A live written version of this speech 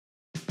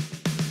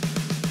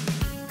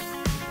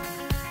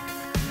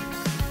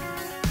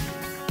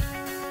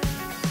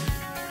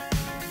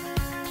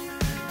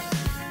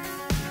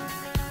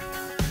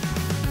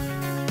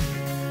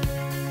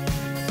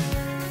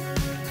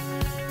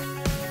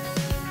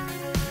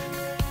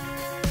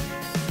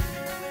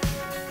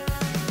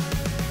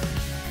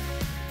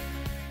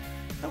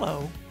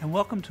Hello, and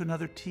welcome to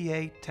another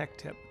TA Tech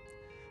Tip.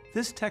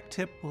 This Tech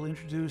Tip will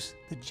introduce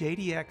the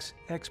JDX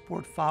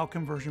Export File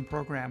Conversion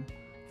program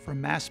for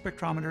mass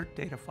spectrometer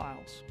data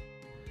files.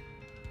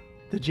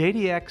 The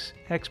JDX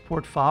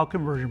Export File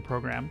Conversion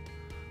program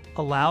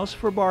allows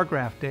for bar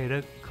graph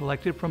data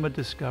collected from a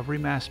discovery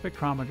mass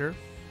spectrometer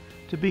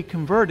to be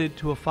converted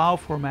to a file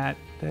format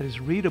that is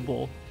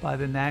readable by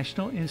the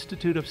National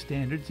Institute of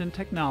Standards and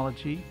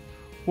Technology,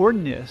 or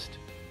NIST,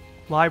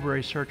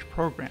 Library Search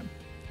Program.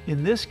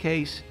 In this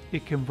case,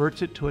 it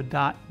converts it to a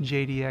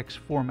 .jdx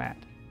format.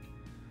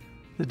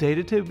 The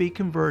data to be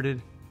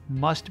converted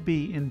must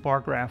be in bar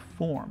graph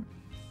form.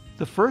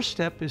 The first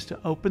step is to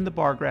open the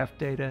bar graph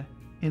data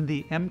in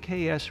the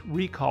MKS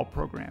recall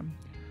program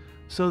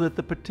so that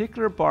the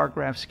particular bar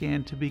graph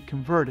scan to be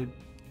converted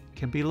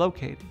can be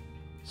located.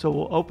 So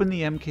we'll open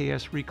the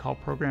MKS recall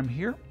program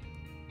here.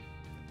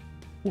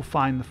 We'll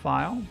find the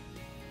file.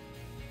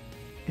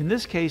 In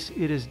this case,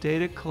 it is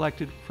data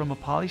collected from a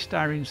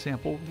polystyrene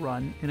sample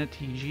run in a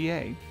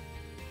TGA.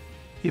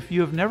 If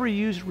you have never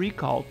used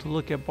recall to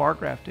look at bar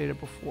graph data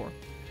before,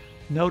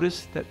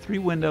 notice that 3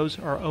 windows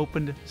are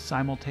opened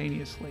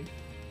simultaneously.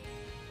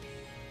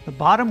 The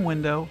bottom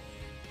window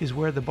is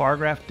where the bar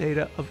graph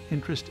data of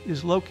interest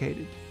is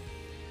located.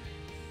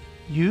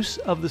 Use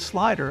of the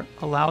slider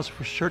allows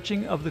for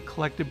searching of the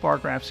collected bar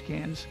graph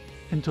scans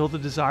until the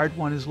desired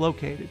one is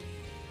located.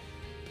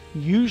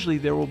 Usually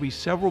there will be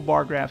several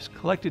bar graphs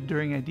collected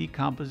during a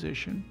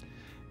decomposition,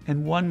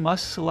 and one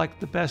must select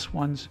the best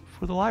ones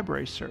for the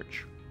library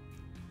search.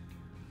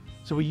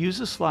 So we use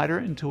the slider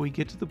until we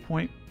get to the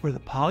point where the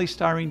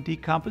polystyrene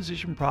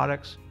decomposition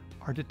products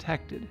are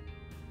detected.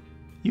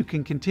 You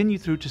can continue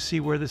through to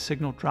see where the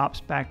signal drops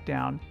back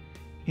down,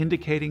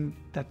 indicating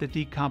that the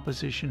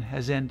decomposition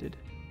has ended.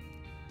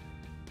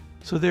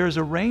 So there is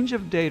a range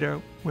of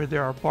data where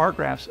there are bar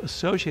graphs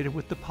associated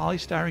with the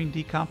polystyrene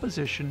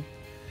decomposition,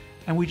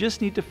 and we just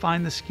need to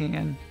find the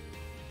scan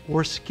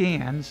or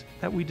scans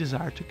that we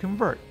desire to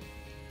convert.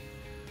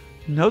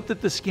 Note that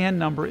the scan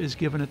number is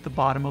given at the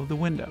bottom of the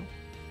window.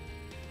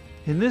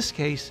 In this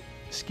case,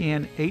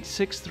 scan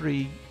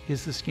 863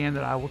 is the scan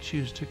that I will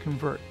choose to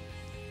convert.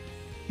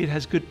 It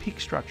has good peak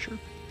structure.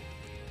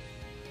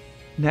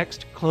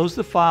 Next, close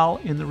the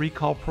file in the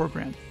recall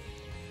program.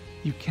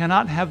 You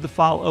cannot have the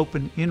file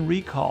open in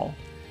recall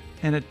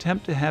and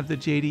attempt to have the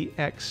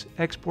JDX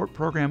export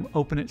program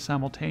open it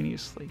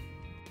simultaneously.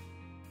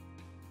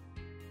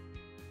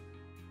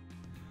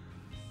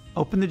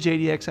 Open the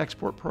JDX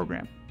export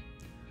program.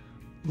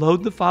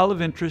 Load the file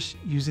of interest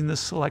using the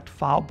Select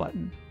File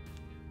button.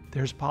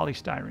 There's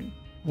polystyrene.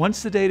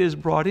 Once the data is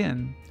brought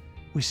in,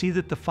 we see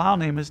that the file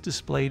name is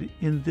displayed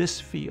in this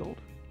field.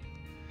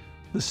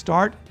 The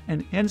start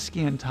and end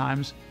scan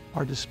times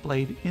are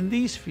displayed in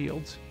these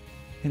fields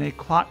in a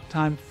clock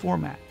time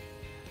format.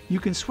 You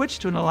can switch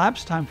to an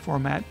elapsed time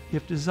format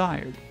if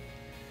desired.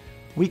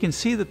 We can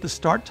see that the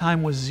start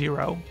time was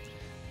 0,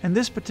 and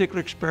this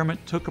particular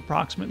experiment took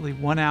approximately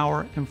 1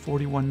 hour and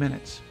 41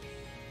 minutes.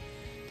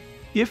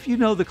 If you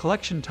know the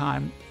collection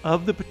time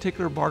of the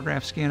particular bar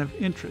graph scan of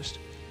interest,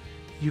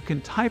 you can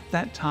type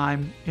that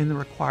time in the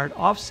required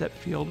offset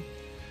field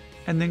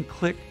and then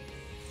click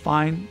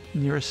Find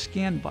Nearest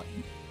Scan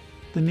button.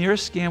 The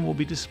nearest scan will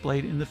be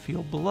displayed in the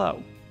field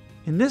below.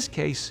 In this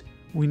case,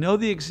 we know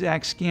the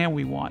exact scan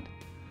we want,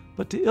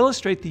 but to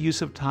illustrate the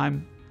use of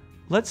time,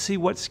 let's see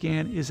what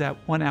scan is at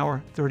 1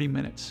 hour 30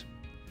 minutes.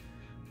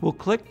 We'll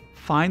click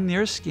Find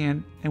Nearest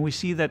Scan, and we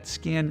see that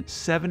scan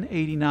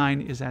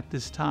 789 is at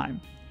this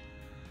time.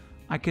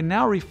 I can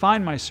now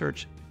refine my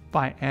search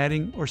by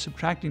adding or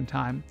subtracting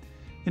time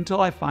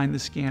until I find the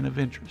scan of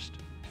interest.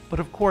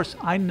 But of course,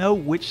 I know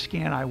which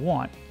scan I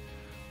want,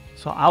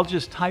 so I'll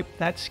just type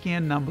that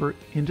scan number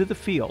into the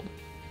field.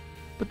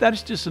 But that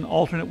is just an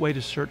alternate way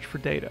to search for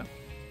data.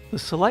 The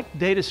Select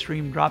Data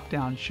Stream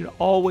dropdown should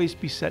always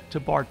be set to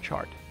bar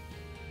chart.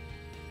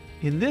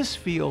 In this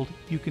field,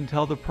 you can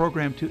tell the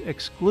program to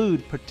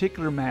exclude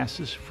particular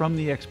masses from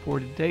the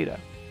exported data.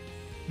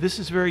 This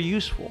is very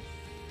useful.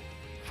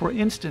 For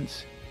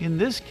instance, in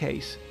this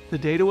case, the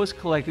data was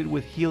collected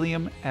with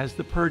helium as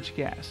the purge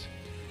gas,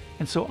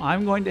 and so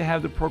I'm going to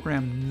have the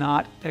program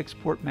not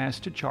export mass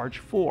to charge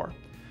 4,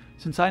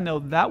 since I know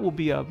that will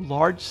be a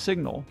large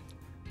signal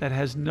that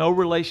has no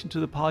relation to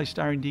the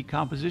polystyrene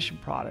decomposition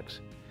products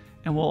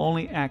and will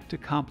only act to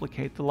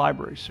complicate the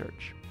library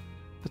search.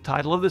 The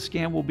title of the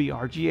scan will be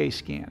RGA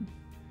scan.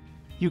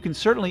 You can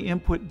certainly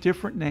input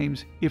different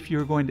names if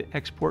you're going to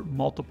export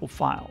multiple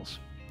files.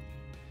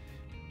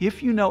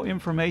 If you know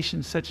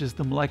information such as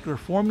the molecular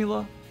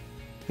formula,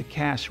 the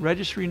CAS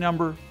registry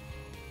number,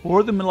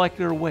 or the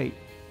molecular weight,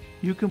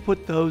 you can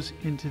put those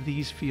into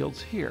these fields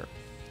here.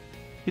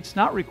 It's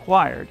not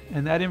required,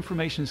 and that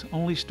information is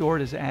only stored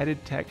as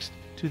added text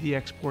to the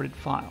exported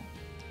file.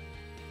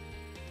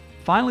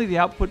 Finally, the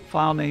output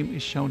file name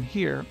is shown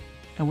here,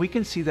 and we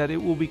can see that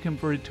it will be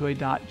converted to a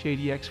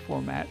 .jdx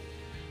format,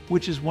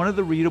 which is one of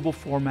the readable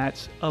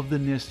formats of the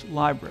NIST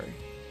library.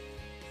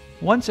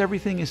 Once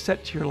everything is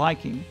set to your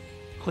liking,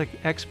 click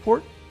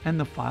Export and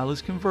the file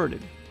is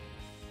converted.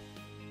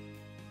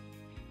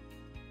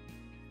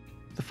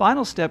 The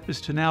final step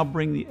is to now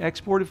bring the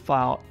exported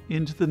file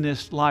into the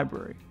NIST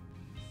library.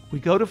 We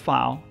go to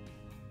File,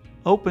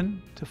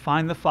 Open to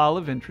find the file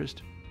of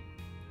interest.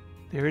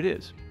 There it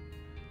is.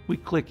 We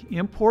click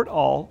Import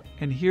All,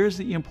 and here's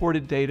the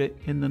imported data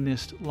in the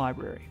NIST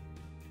library.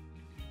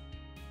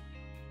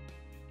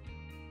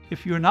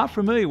 If you're not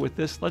familiar with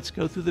this, let's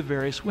go through the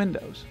various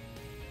windows.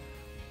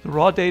 The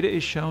raw data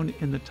is shown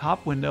in the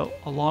top window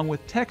along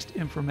with text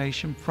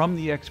information from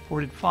the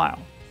exported file.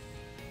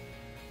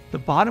 The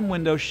bottom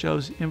window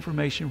shows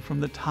information from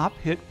the top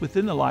hit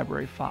within the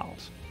library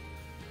files.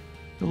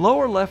 The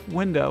lower left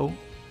window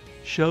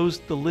shows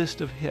the list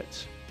of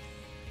hits.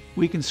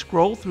 We can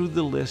scroll through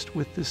the list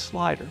with this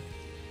slider.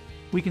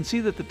 We can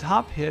see that the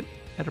top hit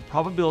at a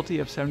probability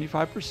of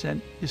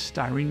 75% is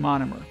styrene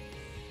monomer,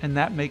 and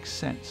that makes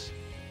sense.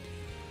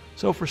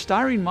 So for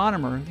styrene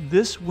monomer,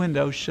 this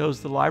window shows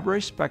the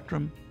library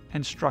spectrum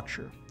and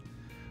structure.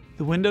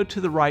 The window to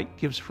the right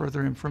gives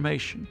further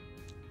information.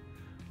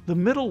 The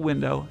middle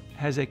window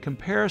has a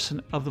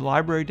comparison of the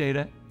library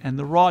data and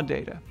the raw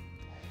data.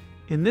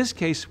 In this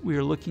case, we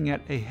are looking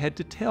at a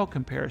head-to-tail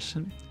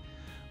comparison,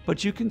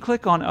 but you can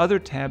click on other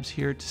tabs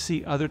here to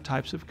see other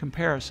types of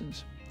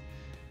comparisons.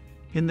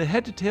 In the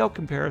head-to-tail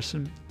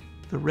comparison,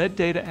 the red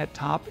data at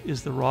top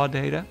is the raw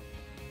data,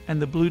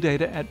 and the blue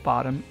data at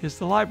bottom is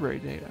the library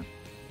data.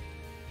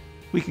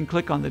 We can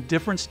click on the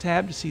Difference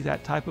tab to see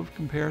that type of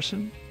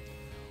comparison,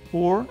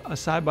 or a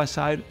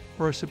side-by-side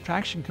or a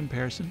subtraction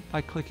comparison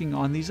by clicking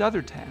on these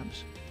other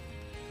tabs.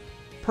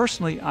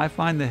 Personally, I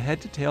find the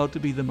head-to-tail to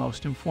be the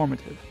most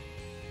informative.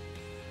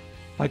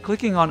 By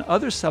clicking on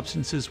other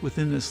substances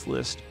within this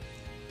list,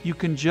 you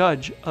can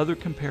judge other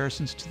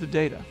comparisons to the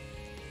data.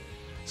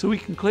 So we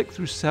can click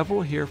through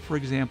several here, for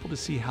example, to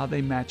see how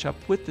they match up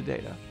with the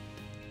data.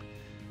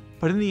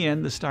 But in the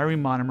end, the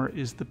styrene monomer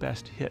is the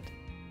best hit.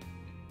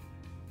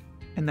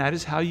 And that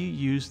is how you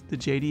use the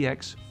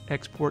JDX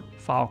Export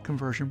File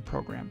Conversion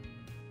program.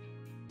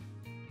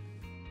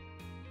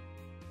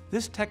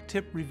 This tech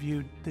tip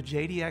reviewed the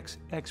JDX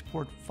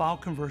Export File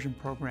Conversion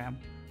program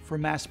for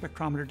mass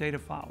spectrometer data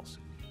files.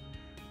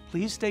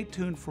 Please stay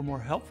tuned for more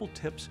helpful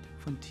tips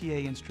from TA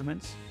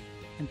Instruments,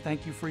 and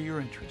thank you for your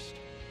interest.